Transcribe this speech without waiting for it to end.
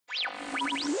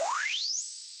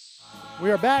We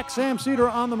are back. Sam Seder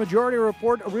on the Majority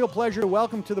Report. A real pleasure to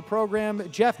welcome to the program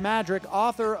Jeff Madrick,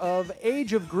 author of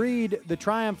Age of Greed, The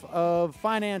Triumph of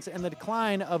Finance and the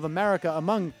Decline of America,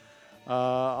 among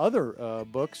other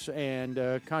books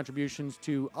and contributions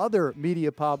to other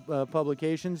media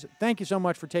publications. Thank you so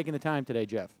much for taking the time today,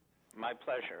 Jeff. My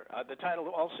pleasure. The title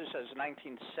also says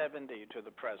 1970 to the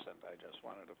present. I just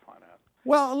wanted to point out.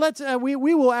 Well, let's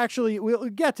we'll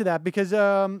get to that because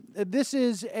this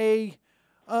is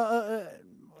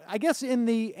I guess in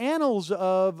the annals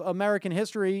of American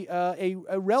history, a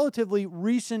relatively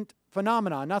recent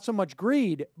phenomenon. Not so much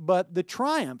greed, but the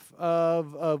triumph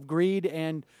of greed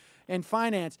and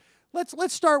finance.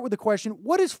 Let's start with the question: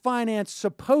 what is finance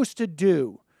supposed to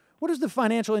do? What is the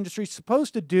financial industry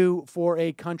supposed to do for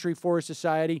a country, for a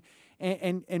society,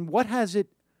 and what has it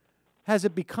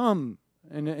become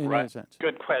in a sense?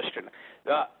 Good question.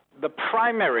 The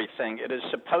primary thing it is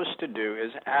supposed to do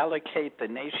is allocate the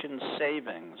nation's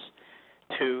savings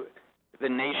to the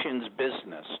nation's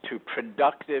business, to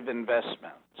productive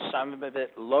investment. Some of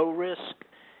it low-risk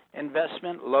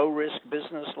investment, low-risk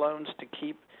business loans to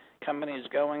keep companies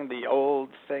going, the old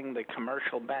thing the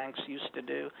commercial banks used to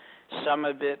do. Some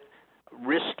of it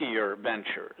riskier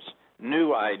ventures,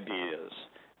 new ideas,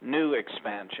 new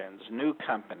expansions, new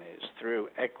companies through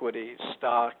equity,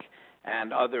 stock,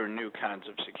 and other new kinds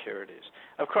of securities.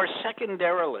 Of course,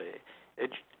 secondarily,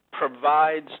 it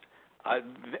provides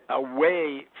a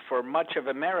way for much of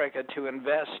America to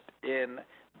invest in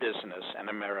business in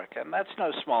America, and that's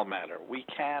no small matter. We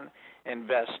can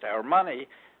invest our money,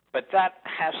 but that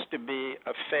has to be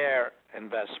a fair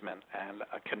investment and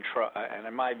and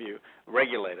in my view,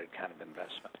 regulated kind of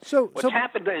investment. What's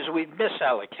happened is we've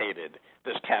misallocated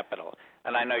this capital,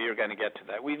 and I know you're going to get to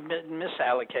that. We've been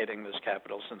misallocating this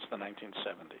capital since the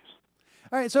 1970s.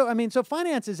 All right, so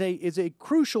finance is a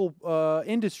crucial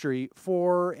industry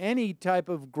for any type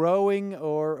of growing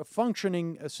or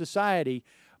functioning society,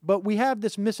 but we have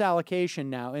this misallocation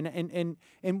now, and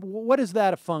what is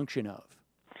that a function of?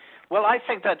 Well, I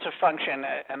think that's a function,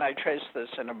 and I trace this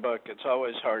in a book. It's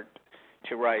always hard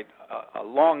to write a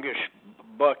longish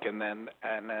book and then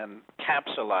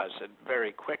capsulize it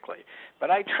very quickly.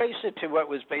 But I trace it to what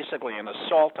was basically an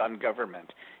assault on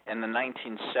government in the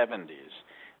 1970s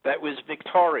that was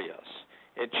victorious.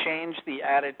 It changed the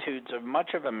attitudes of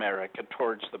much of America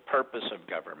towards the purpose of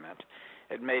government.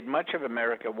 It made much of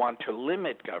America want to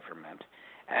limit government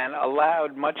and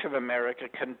allowed much of America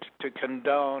to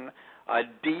condone a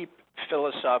deep,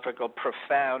 philosophical,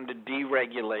 profound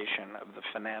deregulation of the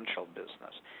financial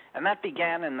business. And that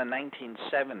began in the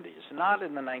 1970s, not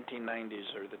in the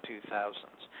 1990s or the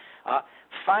 2000s.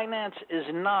 Finance is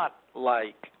not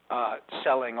like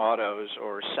selling autos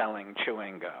or selling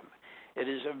chewing gum. It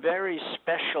is a very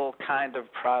special kind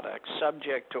of product,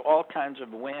 subject to all kinds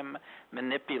of whim,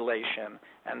 manipulation,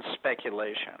 and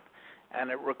speculation.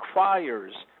 And it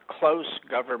requires close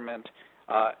government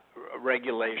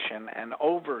regulation and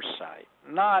oversight,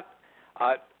 not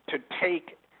to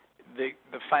take the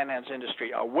finance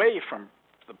industry away from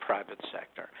the private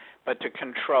sector, but to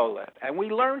control it. And we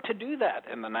learned to do that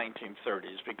in the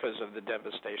 1930s because of the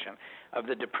devastation of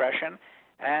the Depression.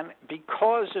 And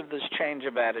because of this change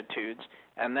of attitudes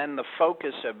and then the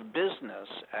focus of business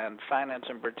and finance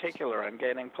in particular on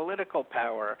gaining political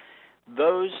power,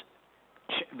 those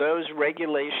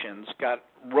regulations got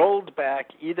rolled back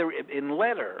either in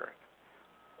letter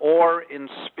or in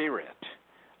spirit.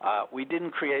 We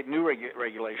didn't create new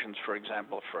regulations, for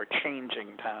example, for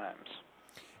changing times.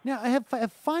 Now,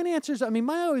 have financiers, I mean,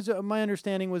 my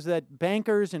understanding was that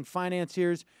bankers and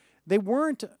financiers, they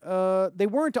weren't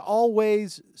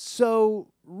always so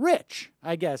rich,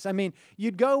 I guess. I mean,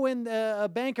 you'd go in, a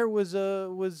banker was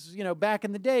back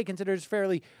in the day considered as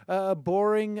fairly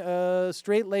boring,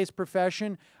 straight-laced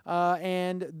profession,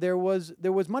 and there was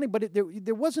money, but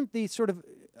there wasn't the sort of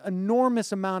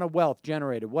enormous amount of wealth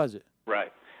generated, was it?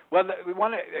 Right. Well,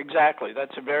 exactly.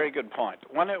 That's a very good point.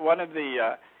 One of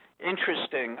the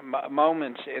interesting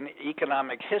moments in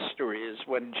economic history is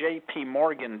when J.P.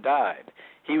 Morgan died.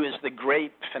 He was the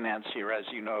great financier, as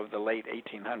you know, of the late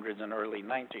 1800s and early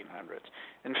 1900s.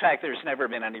 In fact, there's never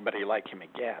been anybody like him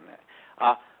again.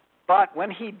 But when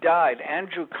he died,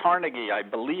 Andrew Carnegie, I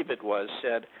believe it was,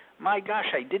 said, "My gosh,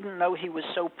 I didn't know he was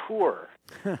so poor."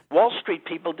 Wall Street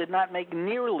people did not make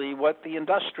nearly what the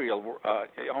industrial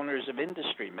owners of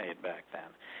industry made back then.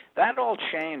 That all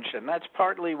changed, and that's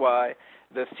partly why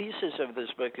the thesis of this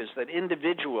book is that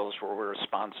individuals were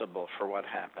responsible for what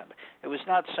happened. It was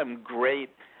not some great,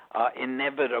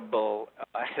 inevitable,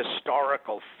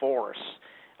 historical force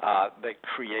that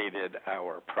created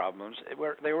our problems.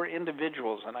 They were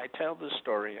individuals, and I tell this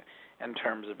story in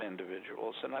terms of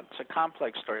individuals, and it's a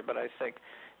complex story, but I think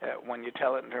when you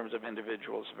tell it in terms of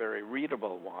individuals, a very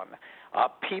readable one.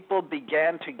 People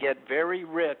began to get very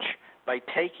rich by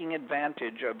taking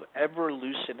advantage of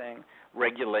ever-loosening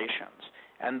regulations,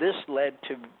 and this led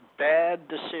to bad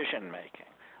decision-making,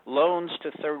 loans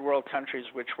to third-world countries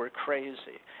which were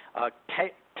crazy,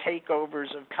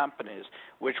 takeovers of companies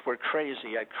which were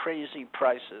crazy at crazy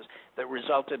prices that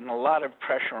resulted in a lot of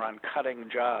pressure on cutting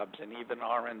jobs and even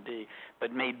R&D,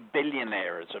 but made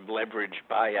billionaires of leveraged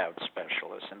buyout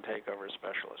specialists and takeover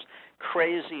specialists.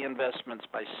 Crazy investments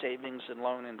by savings and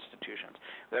loan institutions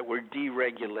that were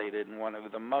deregulated in one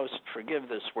of the most, forgive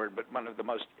this word, but one of the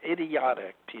most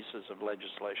idiotic pieces of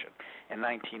legislation in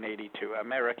 1982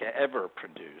 America ever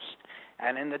produced.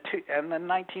 And in the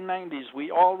 1990s, we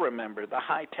all remember the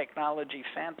high technology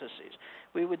fantasies.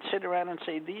 We would sit around and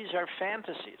say, these are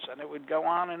fantasies, and it would go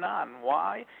on and on.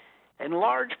 Why? In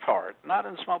large part, not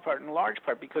in small part, in large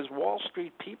part, because Wall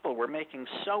Street people were making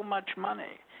so much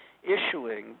money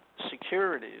issuing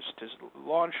securities to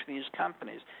launch these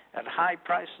companies at high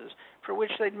prices for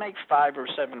which they'd make 5 or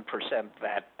 7%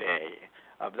 that day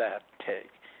of that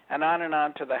take. And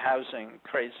on to the housing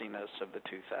craziness of the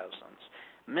 2000s.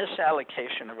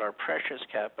 Misallocation of our precious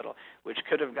capital, which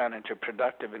could have gone into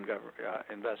productive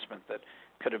investment that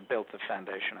could have built the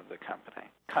foundation of the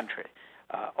country,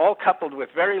 all coupled with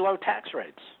very low tax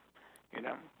rates,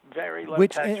 very low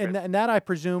tax rates. And that, I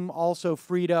presume, also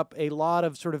freed up a lot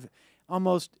of sort of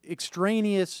almost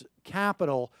extraneous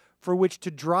capital for which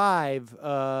to drive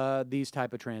these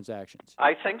type of transactions.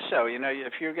 I think so.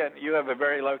 If you have a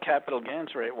very low capital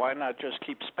gains rate, why not just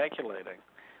keep speculating?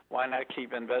 Why not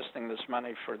keep investing this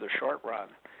money for the short run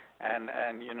and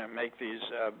make these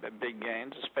big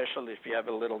gains, especially if you have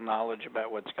a little knowledge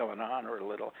about what's going on or a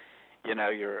little,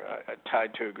 you're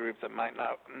tied to a group that might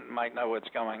know what's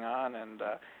going on.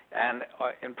 And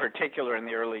in particular in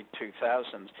the early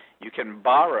 2000s, you can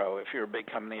borrow, if you're a big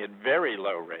company, at very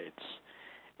low rates,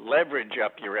 leverage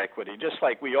up your equity, just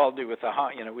like we all do with a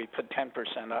home. We put 10%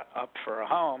 up for a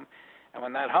home. And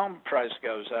when that home price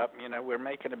goes up, we're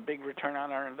making a big return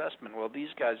on our investment. Well, these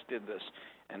guys did this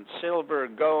in silver,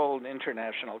 gold,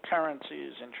 international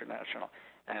currencies, international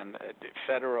and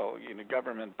federal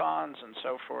government bonds and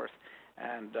so forth.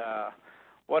 And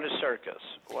what a circus.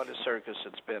 What a circus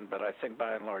it's been. But I think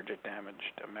by and large it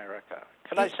damaged America.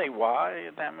 Could I say why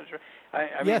it damaged?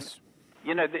 Yes.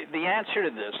 The answer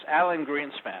to this, Alan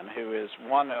Greenspan, who is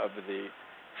one of the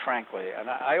frankly, and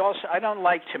I don't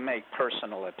like to make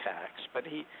personal attacks, but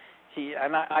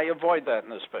I avoid that in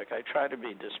this book. I try to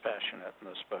be dispassionate in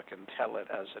this book and tell it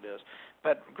as it is.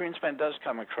 But Greenspan does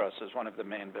come across as one of the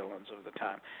main villains of the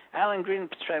time. Alan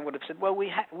Greenspan would have said, well, we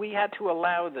had to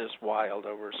allow this wild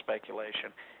over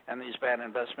speculation and these bad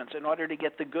investments in order to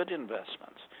get the good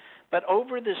investments. But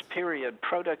over this period,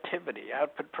 productivity,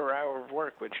 output per hour of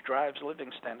work, which drives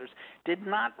living standards, did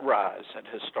not rise at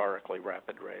historically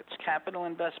rapid rates. Capital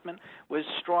investment was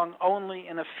strong only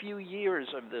in a few years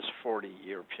of this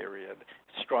 40-year period,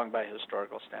 strong by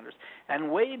historical standards. And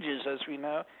wages, as we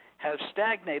know, have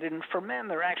stagnated. And for men,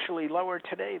 they're actually lower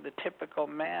today. The typical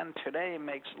man today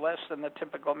makes less than the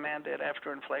typical man did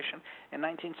after inflation in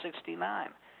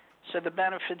 1969. So the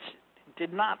benefits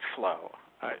did not flow.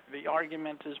 The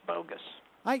argument is bogus.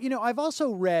 I've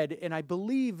also read, and I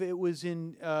believe it was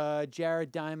in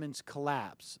Jared Diamond's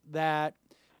Collapse, that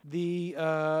the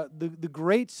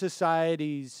great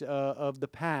societies of the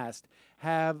past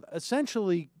have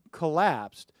essentially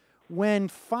collapsed when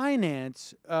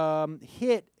finance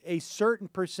hit a certain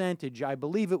percentage. I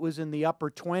believe it was in the upper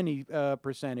 20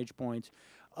 percentage points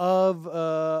of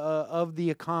the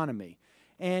economy.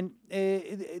 And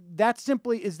is that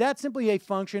simply a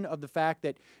function of the fact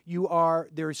that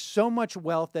there is so much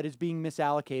wealth that is being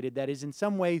misallocated, that is in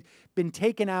some way been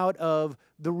taken out of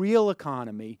the real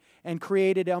economy and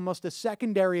created almost a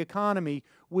secondary economy,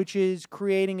 which is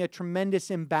creating a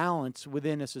tremendous imbalance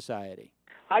within a society?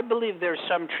 I believe there's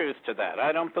some truth to that.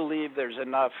 I don't believe there's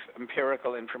enough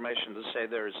empirical information to say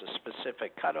there is a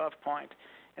specific cutoff point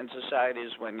in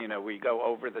societies when, we go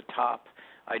over the top.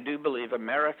 I do believe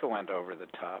America went over the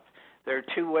top. There are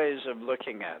two ways of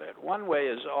looking at it. One way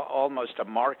is almost a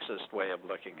Marxist way of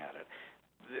looking at it.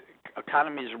 The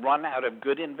economies run out of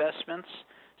good investments,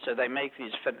 so they make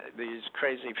these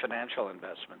crazy financial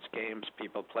investments, games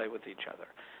people play with each other.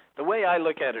 The way I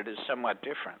look at it is somewhat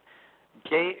different.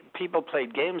 People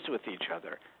played games with each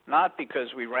other, not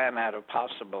because we ran out of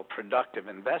possible productive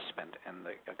investment in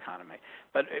the economy,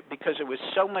 but because it was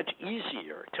so much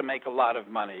easier to make a lot of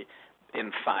money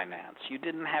in finance. You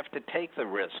didn't have to take the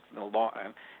risk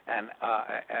and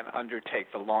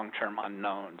undertake the long-term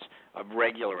unknowns of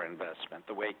regular investment,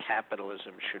 the way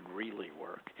capitalism should really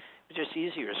work. It was just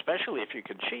easier, especially if you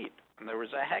could cheat. And there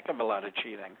was a heck of a lot of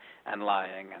cheating and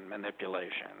lying and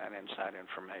manipulation and inside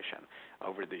information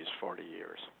over these 40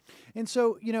 years. And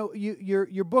so,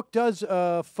 your book does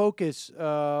focus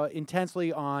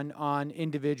intensely on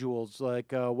individuals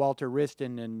like Walter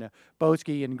Wriston and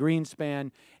Boesky and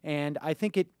Greenspan, and I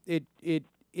think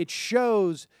it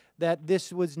shows that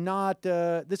this is not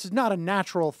a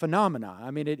natural phenomena. I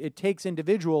mean, it takes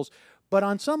individuals, but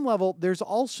on some level,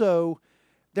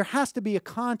 there has to be a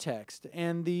context,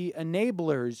 and the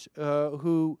enablers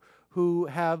who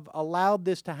have allowed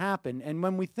this to happen. And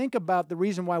when we think about the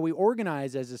reason why we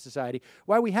organize as a society,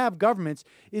 why we have governments,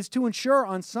 is to ensure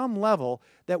on some level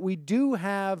that we do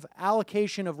have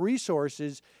allocation of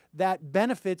resources that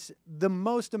benefits the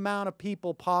most amount of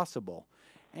people possible.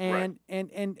 And right.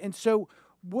 and so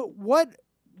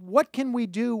what can we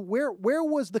do? Where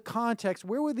was the context?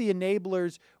 Where were the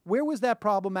enablers? Where was that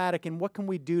problematic? And what can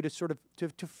we do to sort of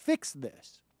to fix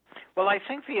this? Well, I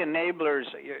think the enablers,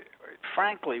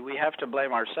 frankly, we have to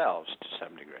blame ourselves to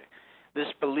some degree. This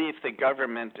belief that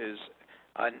government is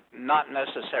not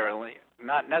necessary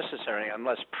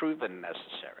unless proven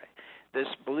necessary. This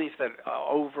belief that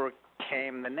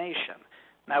overcame the nation.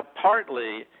 Now,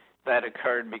 partly that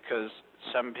occurred because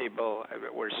some people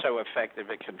were so effective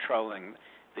at controlling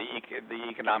the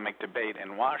economic debate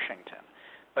in Washington.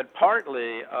 But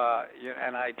partly,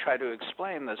 and I try to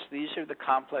explain this, these are the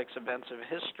complex events of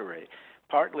history.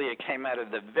 Partly it came out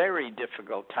of the very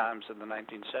difficult times of the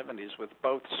 1970s with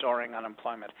both soaring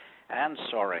unemployment and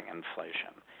soaring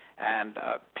inflation. And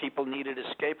people needed a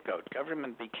scapegoat.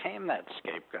 Government became that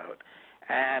scapegoat.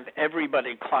 And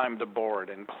everybody climbed aboard,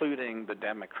 including the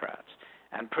Democrats.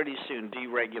 And pretty soon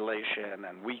deregulation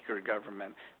and weaker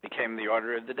government became the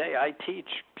order of the day. I teach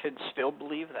kids still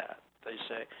believe that. They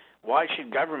say, why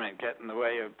should government get in the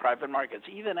way of private markets?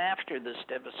 Even after this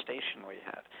devastation we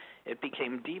had, it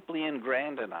became deeply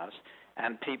ingrained in us,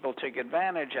 and people took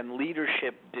advantage, and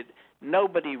leadership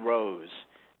nobody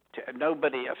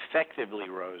effectively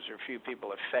rose, or few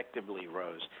people effectively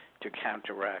rose to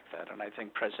counteract that. And I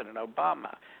think President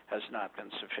Obama has not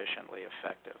been sufficiently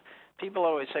effective. People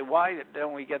always say, why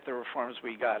don't we get the reforms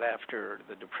we got after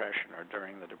the Depression or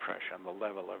during the Depression, the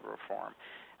level of reform?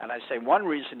 And I say one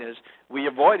reason is we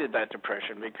avoided that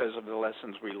Depression because of the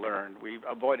lessons we learned. We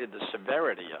avoided the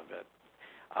severity of it.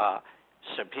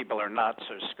 So people are not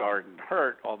so scarred and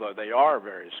hurt, although they are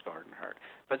very scarred and hurt.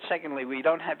 But secondly, we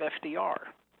don't have FDR.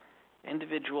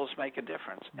 Individuals make a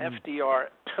difference. FDR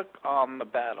took on the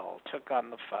battle, took on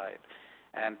the fight,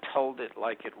 and told it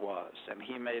like it was. And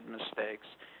he made mistakes,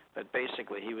 but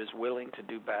basically he was willing to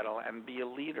do battle and be a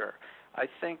leader. I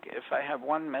think if I have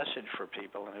one message for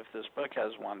people, and if this book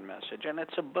has one message, and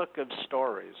it's a book of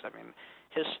stories. I mean,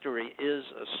 history is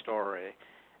a story,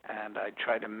 and I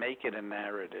try to make it a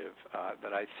narrative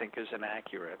that I think is an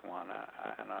accurate one.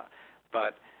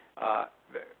 But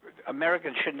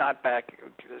Americans should not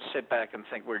sit back and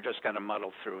think we're just going to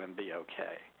muddle through and be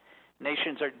okay.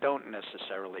 Nations don't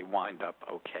necessarily wind up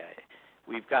okay.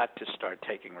 We've got to start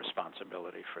taking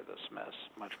responsibility for this mess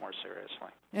much more seriously.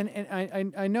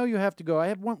 And I know you have to go. I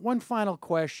have one final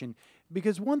question,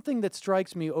 because one thing that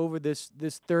strikes me over this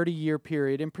 30-year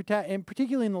period, and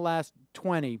particularly in the last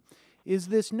 20, is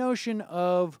this notion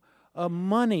of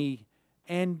money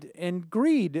and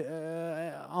greed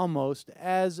almost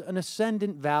as an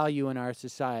ascendant value in our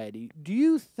society. Do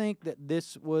you think that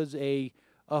this was a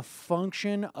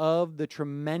function of the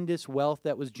tremendous wealth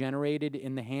that was generated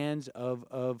in the hands of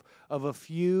a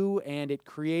few, and it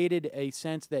created a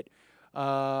sense that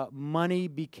money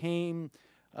became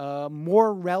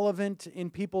more relevant in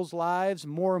people's lives,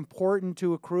 more important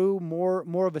to accrue,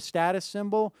 more of a status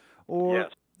symbol, or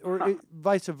yes. or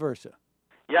vice versa?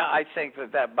 Yeah, I think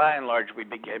that by and large we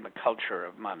became a culture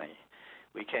of money.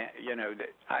 We can't,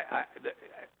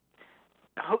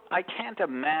 I can't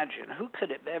imagine, who could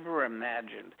have ever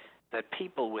imagined that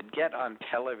people would get on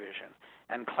television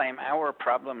and claim our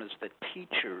problem is that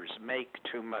teachers make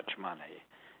too much money,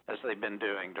 as they've been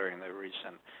doing during the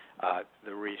recent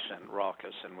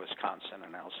raucous in Wisconsin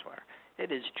and elsewhere.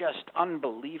 It is just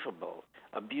unbelievable,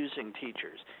 abusing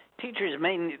teachers.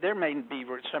 There may be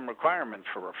some requirement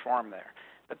for reform there,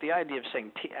 but the idea of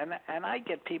saying, and I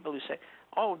get people who say,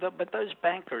 but those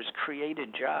bankers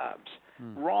created jobs.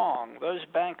 Wrong. Those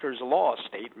bankers lost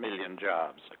 8 million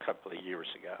jobs a couple of years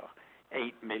ago,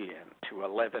 8 million to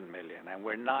 11 million, and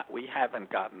we haven't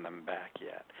gotten them back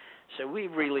yet. So we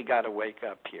really got to wake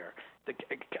up here.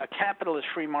 A capitalist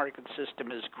free market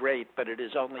system is great, but it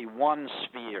is only one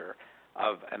sphere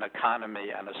of an economy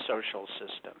and a social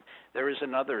system. There is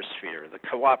another sphere, the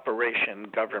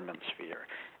cooperation government sphere,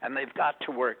 and they've got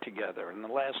to work together. In the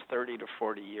last 30 to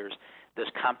 40 years, this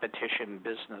competition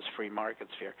business free market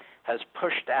sphere has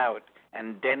pushed out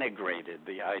and denigrated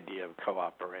the idea of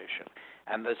cooperation.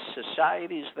 And the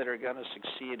societies that are going to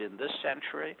succeed in this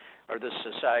century are the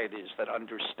societies that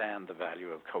understand the value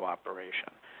of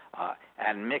cooperation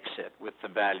and mix it with the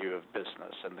value of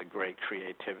business and the great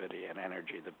creativity and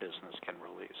energy that business can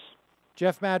release.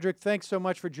 Jeff Madrick, thanks so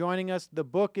much for joining us. The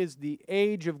book is The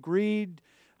Age of Greed,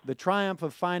 The Triumph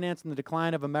of Finance and the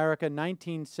Decline of America,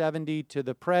 1970 to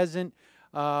the present.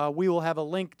 We will have a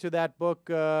link to that book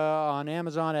on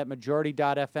Amazon at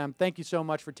majority.fm. Thank you so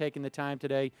much for taking the time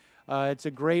today. It's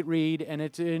a great read, and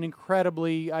it's an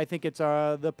incredibly, I think it's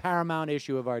the paramount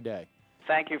issue of our day.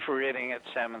 Thank you for reading it,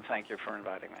 Sam, and thank you for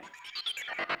inviting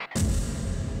me.